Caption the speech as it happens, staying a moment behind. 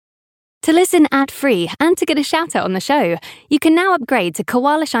To listen ad-free and to get a shout-out on the show, you can now upgrade to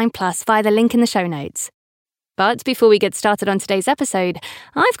Koala Shine Plus via the link in the show notes. But before we get started on today's episode,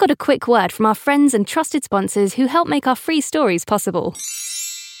 I've got a quick word from our friends and trusted sponsors who help make our free stories possible.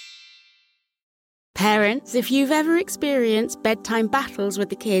 Parents, if you've ever experienced bedtime battles with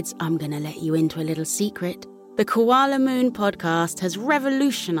the kids, I'm going to let you into a little secret. The Koala Moon podcast has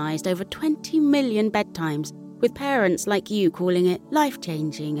revolutionised over 20 million bedtimes, with parents like you calling it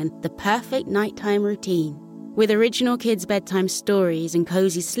life-changing and the perfect nighttime routine. With original kids' bedtime stories and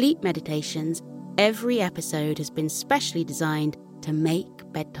cosy sleep meditations, every episode has been specially designed to make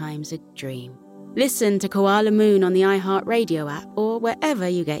bedtimes a dream. Listen to Koala Moon on the iHeartRadio app or wherever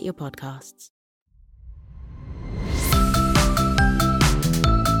you get your podcasts.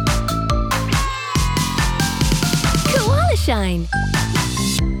 Koala Shine!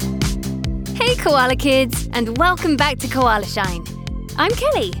 Hey Koala Kids, and welcome back to Koala Shine. I'm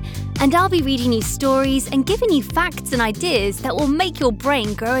Kelly, and I'll be reading you stories and giving you facts and ideas that will make your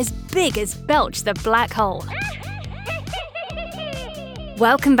brain grow as big as Belch the black hole.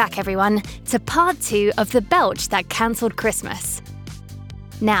 Welcome back everyone to part 2 of the Belch that cancelled Christmas.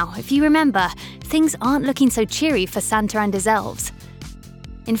 Now, if you remember, things aren't looking so cheery for Santa and his elves.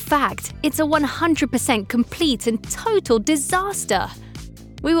 In fact, it's a 100% complete and total disaster.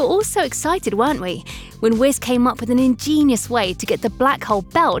 We were all so excited, weren't we, when Wiz came up with an ingenious way to get the black hole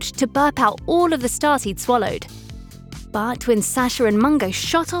Belch to burp out all of the stars he'd swallowed. But when Sasha and Mungo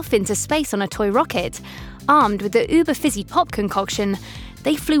shot off into space on a toy rocket, armed with the uber-fizzy pop concoction,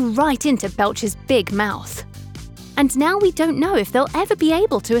 they flew right into Belch's big mouth. And now we don't know if they'll ever be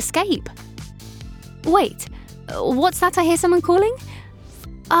able to escape. Wait, what's that I hear someone calling?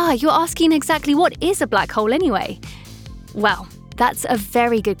 You're asking exactly what is a black hole anyway? Well, that's a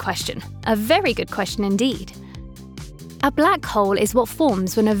very good question. A very good question indeed. A black hole is what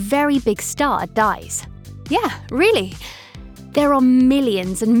forms when a very big star dies. Yeah, really. There are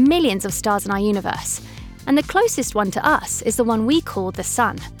millions and millions of stars in our universe, and the closest one to us is the one we call the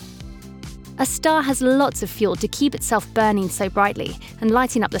Sun. A star has lots of fuel to keep itself burning so brightly and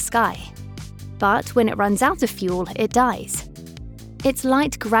lighting up the sky. But when it runs out of fuel, it dies. Its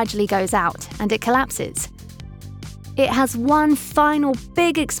light gradually goes out and it collapses. It has one final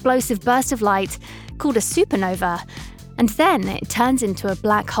big explosive burst of light called a supernova, and then it turns into a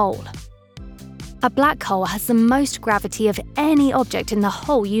black hole. A black hole has the most gravity of any object in the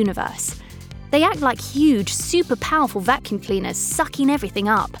whole universe. They act like huge, super powerful vacuum cleaners sucking everything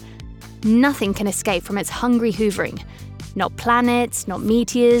up. Nothing can escape from its hungry hoovering. Not planets, not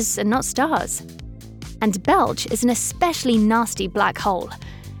meteors, and not stars. And Belch is an especially nasty black hole,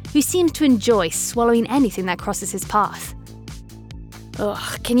 who seems to enjoy swallowing anything that crosses his path.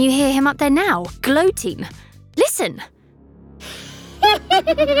 Ugh, can you hear him up there now, gloating? Listen!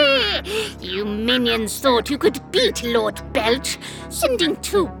 You minions thought you could beat Lord Belch, sending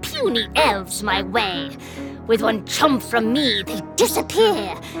 2 puny elves my way. With one chomp from me, they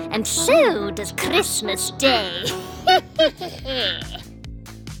disappear, and so does Christmas Day.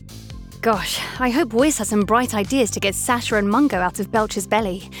 Gosh, I hope Wiz has some bright ideas to get Sasha and Mungo out of Belch's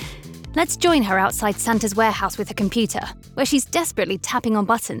belly. Let's join her outside Santa's warehouse with her computer, where she's desperately tapping on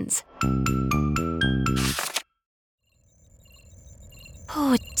buttons.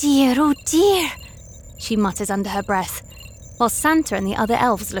 Oh dear, she mutters under her breath, while Santa and the other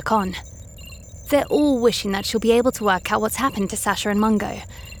elves look on. They're all wishing that she'll be able to work out what's happened to Sasha and Mungo,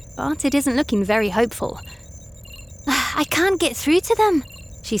 but it isn't looking very hopeful. I can't get through to them,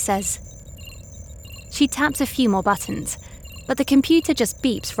 she says. She taps a few more buttons, but the computer just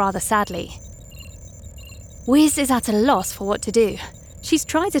beeps rather sadly. Wiz is at a loss for what to do. She's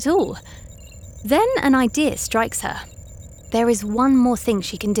tried it all. Then an idea strikes her. There is one more thing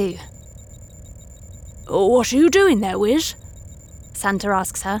she can do. What are you doing there, Wiz? Santa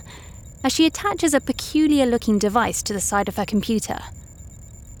asks her, as she attaches a peculiar-looking device to the side of her computer.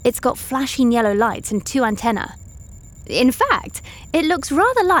 It's got flashing yellow lights and 2 antennae. In fact, it looks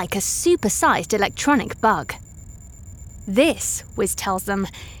rather like a super-sized electronic bug. This, Wiz tells them,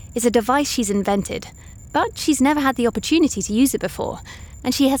 is a device she's invented, but she's never had the opportunity to use it before,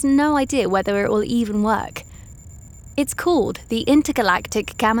 and she has no idea whether it will even work. It's called the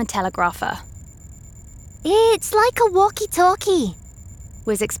Intergalactic Gamma Telegrapher. It's like a walkie-talkie,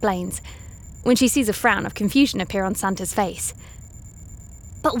 Wiz explains, when she sees a frown of confusion appear on Santa's face.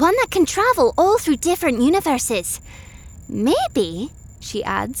 But one that can travel all through different universes. Maybe, she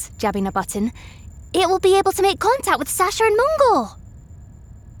adds, jabbing a button, it will be able to make contact with Sasha and Mungo.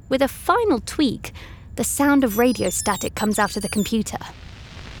 With a final tweak, the sound of radio static comes out of the computer.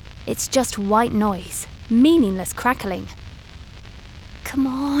 It's just white noise, meaningless crackling. Come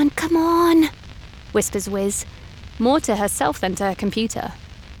on, whispers Wiz, more to herself than to her computer.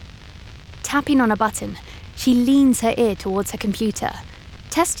 Tapping on a button, she leans her ear towards her computer,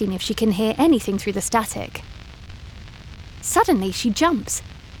 testing if she can hear anything through the static. Suddenly, she jumps.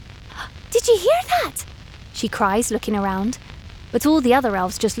 Did you hear that? She cries, looking around, but all the other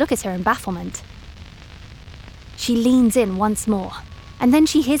elves just look at her in bafflement. She leans in once more, and then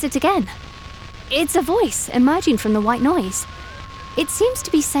she hears it again. It's a voice emerging from the white noise. It seems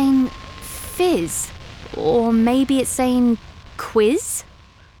to be saying fizz, or maybe it's saying quiz?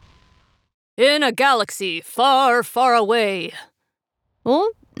 In a galaxy far, far away.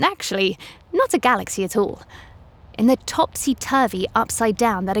 Or, actually, not a galaxy at all. In the topsy-turvy upside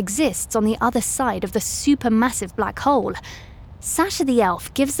down that exists on the other side of the supermassive black hole, Sasha the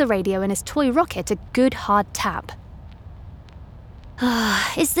elf gives the radio in his toy rocket a good hard tap.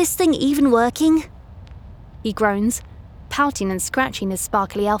 Is this thing even working? He groans, pouting and scratching his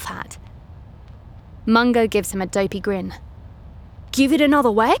sparkly elf hat. Mungo gives him a dopey grin. Give it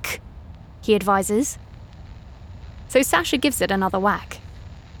another whack, he advises. So Sasha gives it another whack.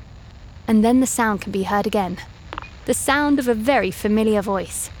 And then the sound can be heard again. The sound of a very familiar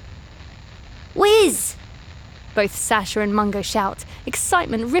voice. Wiz! Both Sasha and Mungo shout,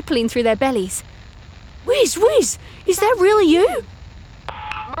 excitement rippling through their bellies. Wiz, is that really you?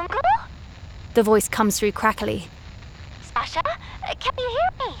 Mungo? The voice comes through crackly. Sasha, can you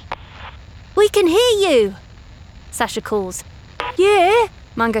hear me? We can hear you, Sasha calls. Yeah,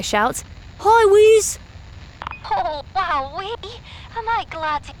 Mungo shouts. Hi, Wiz. Oh, wow, am I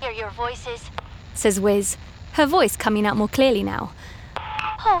glad to hear your voices, says Wiz, her voice coming out more clearly now.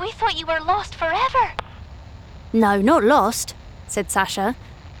 Oh, we thought you were lost forever. No, not lost, said Sasha,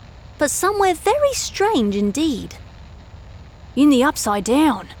 but somewhere very strange indeed. In the upside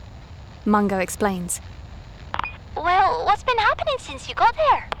down, Mungo explains. Well, what's been happening since you got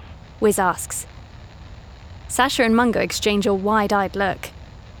there? Wiz asks. Sasha and Mungo exchange a wide-eyed look.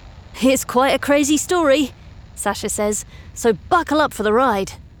 It's quite a crazy story, Sasha says, so buckle up for the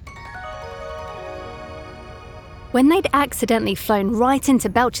ride. When they'd accidentally flown right into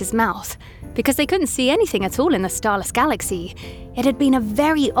Belch's mouth, because they couldn't see anything at all in the starless galaxy, it had been a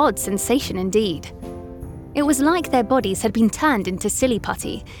very odd sensation indeed. It was like their bodies had been turned into silly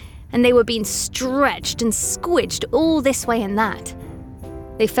putty, and they were being stretched and squidged all this way and that.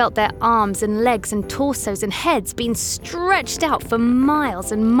 They felt their arms and legs and torsos and heads being stretched out for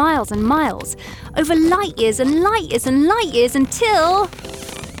miles and miles and miles, over light years and light years and light years until...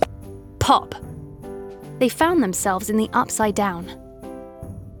 Pop! They found themselves in the upside down.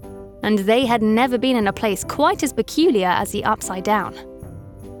 And they had never been in a place quite as peculiar as the upside down.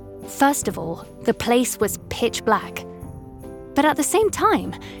 First of all, the place was pitch black. But at the same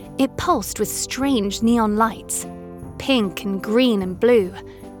time, it pulsed with strange neon lights, pink and green and blue.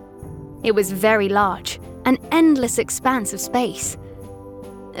 It was very large, an endless expanse of space.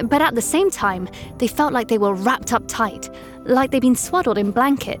 But at the same time, they felt like they were wrapped up tight, like they'd been swaddled in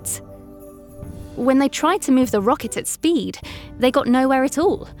blankets. When they tried to move the rocket at speed, they got nowhere at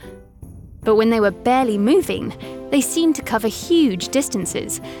all. But when they were barely moving, they seemed to cover huge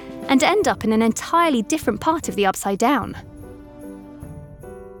distances and end up in an entirely different part of the upside down.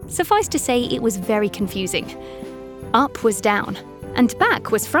 Suffice to say, it was very confusing. Up was down, and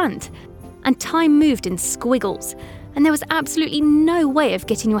back was front, and time moved in squiggles, and there was absolutely no way of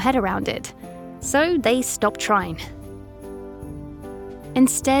getting your head around it. So they stopped trying.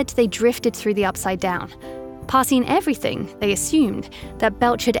 Instead, they drifted through the upside down, passing everything, they assumed, that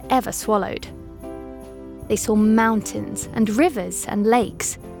Belch had ever swallowed. They saw mountains and rivers and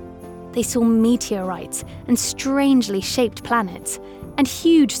lakes. They saw meteorites and strangely shaped planets, and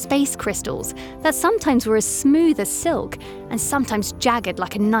huge space crystals that sometimes were as smooth as silk and sometimes jagged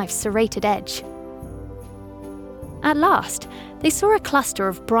like a knife's serrated edge. At last, they saw a cluster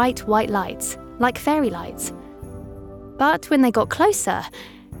of bright white lights, like fairy lights. But when they got closer,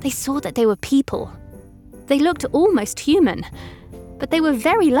 they saw that they were people. They looked almost human, but they were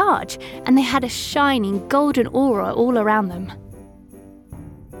very large and they had a shining golden aura all around them.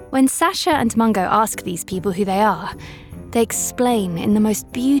 When Sasha and Mungo ask these people who they are, they explain in the most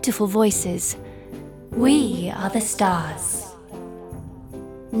beautiful voices, "We are the stars."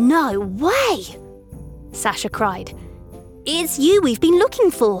 No way! Sasha cried. It's you we've been looking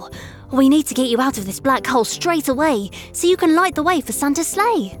for. We need to get you out of this black hole straight away so you can light the way for Santa's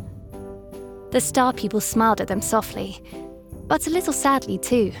sleigh. The star people smiled at them softly, but a little sadly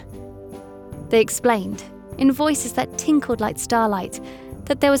too. They explained, in voices that tinkled like starlight,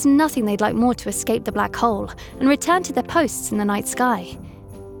 that there was nothing they'd like more to escape the black hole and return to their posts in the night sky.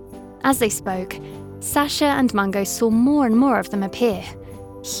 As they spoke, Sasha and Mungo saw more and more of them appear.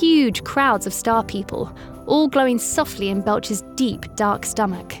 Huge crowds of star people, all glowing softly in Belch's deep, dark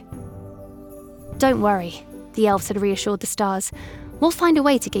stomach. "Don't worry," the elves had reassured the stars. "We'll find a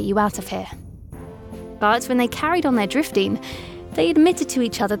way to get you out of here." But when they carried on their drifting, they admitted to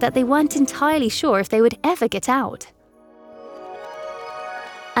each other that they weren't entirely sure if they would ever get out.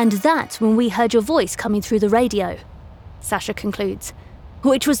 "And that's when we heard your voice coming through the radio," Sasha concludes,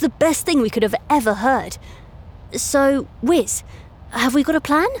 "which was the best thing we could have ever heard. So, Wiz, have we got a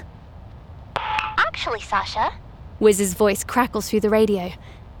plan?" Actually, Sasha, Wiz's voice crackles through the radio.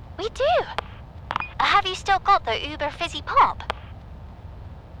 we do. Have you still got the uber fizzy pop?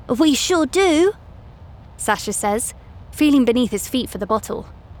 "We sure do," Sasha says, feeling beneath his feet for the bottle.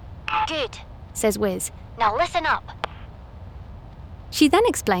 Good. Says Wiz. Now listen up. She then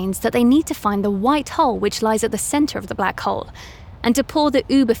explains that they need to find the white hole which lies at the centre of the black hole, and to pour the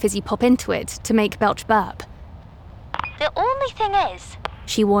uber fizzy pop into it to make Belch burp. The only thing is,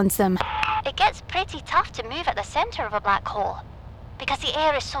 She warns them. it gets pretty tough to move at the centre of a black hole, because the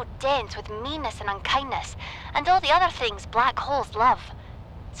air is so dense with meanness and unkindness, and all the other things black holes love.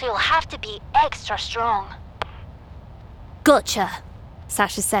 So you'll have to be extra strong. "Gotcha,"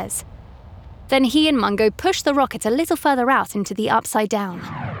 Sasha says. Then he and Mungo push the rocket a little further out into the upside down.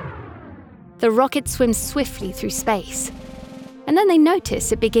 The rocket swims swiftly through space, and then they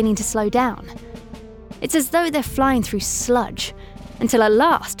notice it beginning to slow down. It's as though they're flying through sludge, until at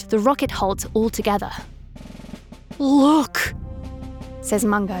last the rocket halts altogether. "Look," says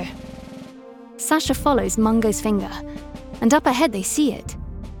Mungo. Sasha follows Mungo's finger, and up ahead they see it.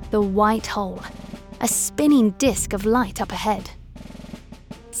 The white hole, a spinning disc of light up ahead.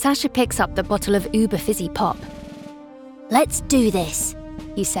 Sasha picks up the bottle of uber fizzy pop. "Let's do this,"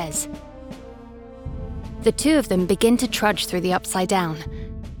 he says. The two of them begin to trudge through the upside down,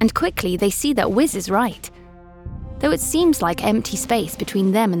 and quickly they see that Wiz is right. Though it seems like empty space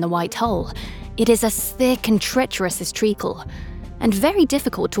between them and the white hole, it is as thick and treacherous as treacle, and very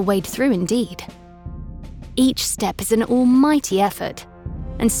difficult to wade through indeed. Each step is an almighty effort,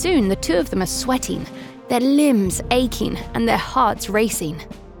 and soon the two of them are sweating, their limbs aching and their hearts racing.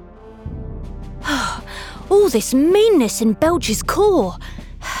 "All this meanness in Belch's core,"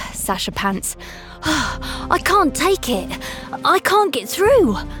 Sasha pants. "I can't take it. I can't get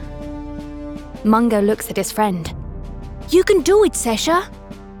through." Mungo looks at his friend. "You can do it, Sasha,"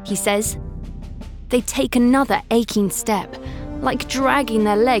 he says. They take another aching step, like dragging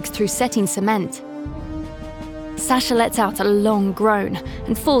their legs through setting cement. Sasha lets out a long groan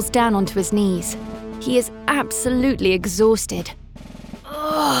and falls down onto his knees. He is absolutely exhausted.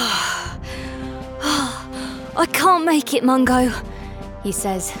 "I can't make it, Mungo," he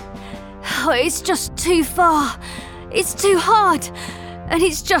says. "It's just too far. It's too hard. And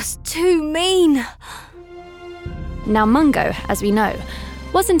it's just too mean." Now Mungo, as we know,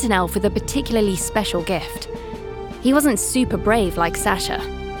 wasn't an elf with a particularly special gift. He wasn't super brave like Sasha,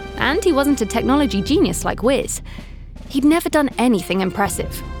 and he wasn't a technology genius like Wiz. He'd never done anything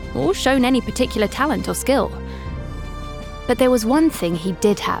impressive, or shown any particular talent or skill. But there was one thing he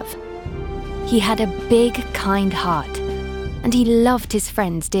did have. He had a big, kind heart, and he loved his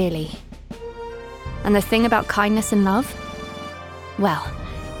friends dearly. And the thing about kindness and love? Well,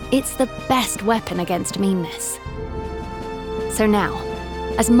 it's the best weapon against meanness. So now,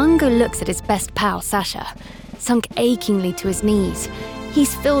 as Mungo looks at his best pal, Sasha, sunk achingly to his knees,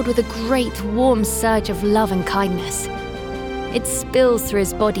 he's filled with a great warm surge of love and kindness. It spills through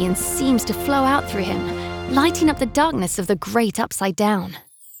his body and seems to flow out through him, lighting up the darkness of the great upside down.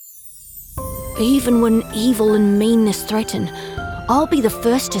 "Even when evil and meanness threaten, I'll be the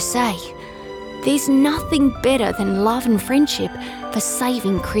first to say, there's nothing better than love and friendship for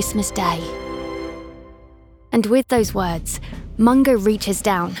saving Christmas Day." And with those words, Mungo reaches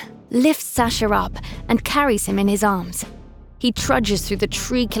down, lifts Sasha up, and carries him in his arms. He trudges through the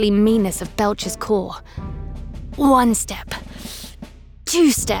treacly meanness of Belch's core. 1 step,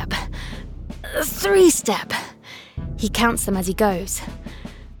 2 step, 3 step. He counts them as he goes.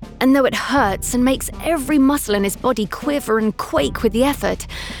 And though it hurts and makes every muscle in his body quiver and quake with the effort,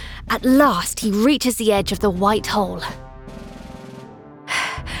 at last he reaches the edge of the white hole.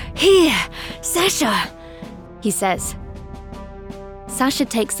 "Here, Sasha," he says. Sasha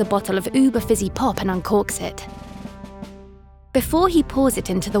takes the bottle of uber fizzy pop and uncorks it. Before he pours it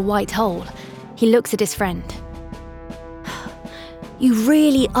into the white hole, he looks at his friend. "You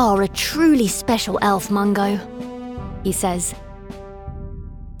really are a truly special elf, Mungo," he says.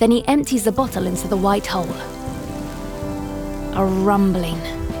 Then he empties the bottle into the white hole. A rumbling,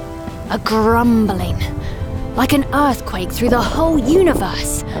 a grumbling, like an earthquake through the whole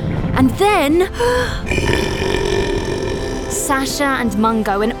universe. And then Sasha and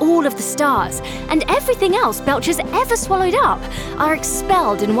Mungo and all of the stars and everything else Belch has ever swallowed up are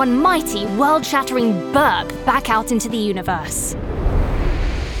expelled in one mighty, world-shattering burp back out into the universe.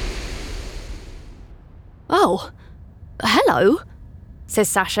 "Oh, hello," says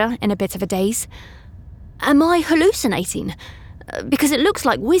Sasha in a bit of a daze. "Am I hallucinating? Because it looks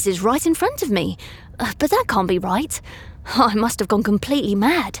like Wiz is right in front of me. But that can't be right. I must have gone completely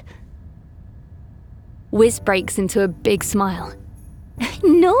mad." Wiz breaks into a big smile.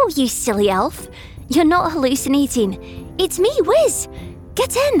 No, you silly elf. You're not hallucinating. It's me, Wiz.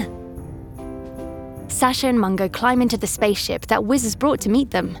 Get in. Sasha and Mungo climb into the spaceship that Wiz has brought to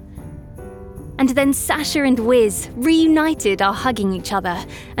meet them. And then Sasha and Wiz, reunited, are hugging each other,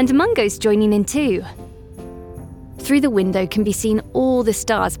 and Mungo's joining in too. Through the window can be seen all the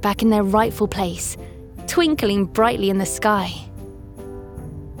stars back in their rightful place, twinkling brightly in the sky.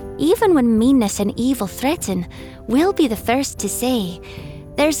 Even when meanness and evil threaten, we'll be the first to say,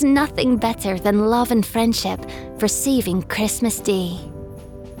 there's nothing better than love and friendship for saving Christmas Day.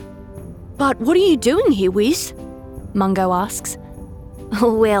 "But what are you doing here, Wiz?" Mungo asks.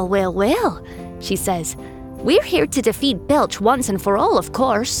 Well, she says. We're here to defeat Belch once and for all, of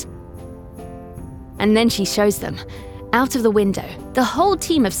course. And then she shows them. Out of the window, the whole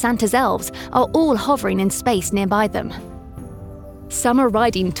team of Santa's elves are all hovering in space nearby them. Some are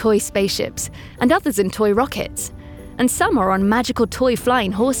riding toy spaceships, and others in toy rockets, and some are on magical toy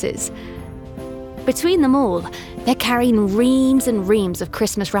flying horses. Between them all, they're carrying reams and reams of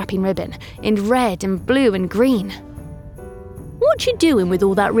Christmas wrapping ribbon in red and blue and green. "What you doing with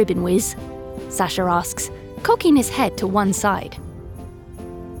all that ribbon, Wiz?" Sasha asks, cocking his head to one side.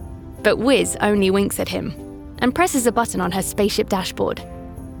 But Wiz only winks at him and presses a button on her spaceship dashboard.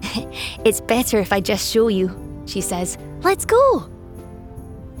 "It's better if I just show you," she says. "Let's go."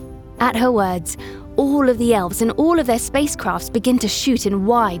 At her words, all of the elves and all of their spacecrafts begin to shoot in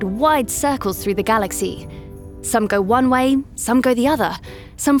wide circles through the galaxy. Some go one way, some go the other.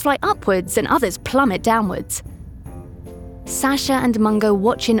 Some fly upwards and others plummet downwards. Sasha and Mungo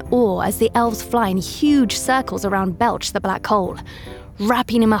watch in awe as the elves fly in huge circles around Belch the black hole,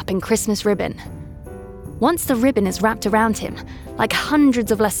 wrapping him up in Christmas ribbon. Once the ribbon is wrapped around him, like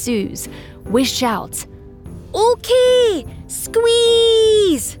hundreds of lassos, Wiz shouts, "Okay,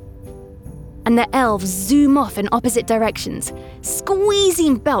 squeeze!" And the elves zoom off in opposite directions,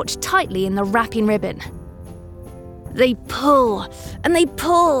 squeezing Belch tightly in the wrapping ribbon. They pull, and they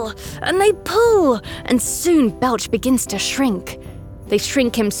pull, and they pull, and soon Belch begins to shrink. They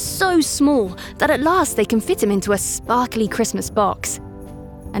shrink him so small that at last they can fit him into a sparkly Christmas box.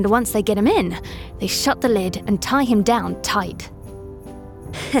 And once they get him in, they shut the lid and tie him down tight.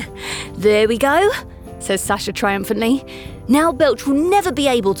 "There we go," says Sasha triumphantly. "Now Belch will never be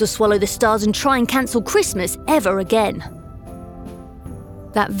able to swallow the stars and try and cancel Christmas ever again."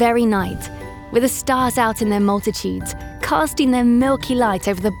 That very night, with the stars out in their multitudes, casting their milky light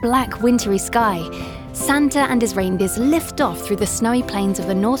over the black wintry sky, Santa and his reindeers lift off through the snowy plains of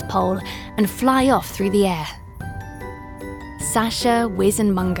the North Pole and fly off through the air. Sasha, Wiz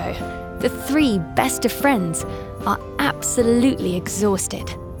and Mungo, the three best of friends, are absolutely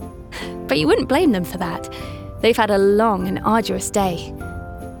exhausted. But you wouldn't blame them for that. They've had a long and arduous day.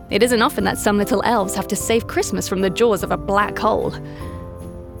 It isn't often that some little elves have to save Christmas from the jaws of a black hole.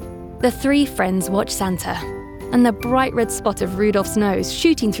 The three friends watch Santa, and the bright red spot of Rudolph's nose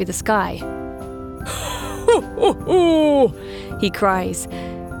shooting through the sky. "Ho, ho, ho!" he cries.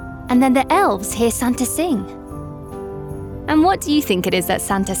 And then the elves hear Santa sing. And what do you think it is that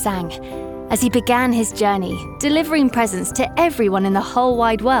Santa sang as he began his journey, delivering presents to everyone in the whole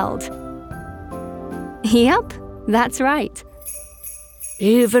wide world? Yep, that's right.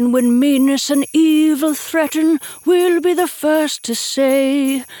 "Even when meanness and evil threaten, we'll be the first to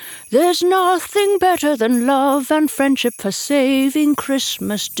say, there's nothing better than love and friendship for saving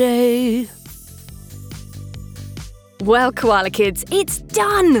Christmas Day." Well, Koala Kids, it's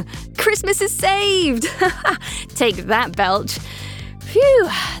done! Christmas is saved! Take that, Belch. Phew,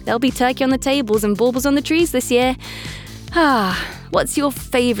 there'll be turkey on the tables and baubles on the trees this year. What's your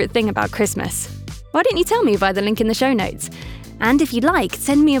favourite thing about Christmas? Why don't you tell me via the link in the show notes? And if you'd like,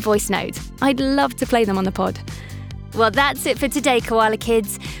 send me a voice note. I'd love to play them on the pod. Well, that's it for today, Koala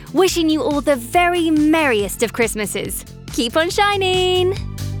Kids. Wishing you all the very merriest of Christmases. Keep on shining!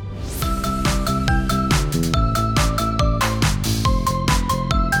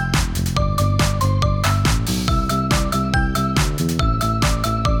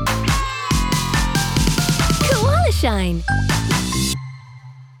 Koala Shine!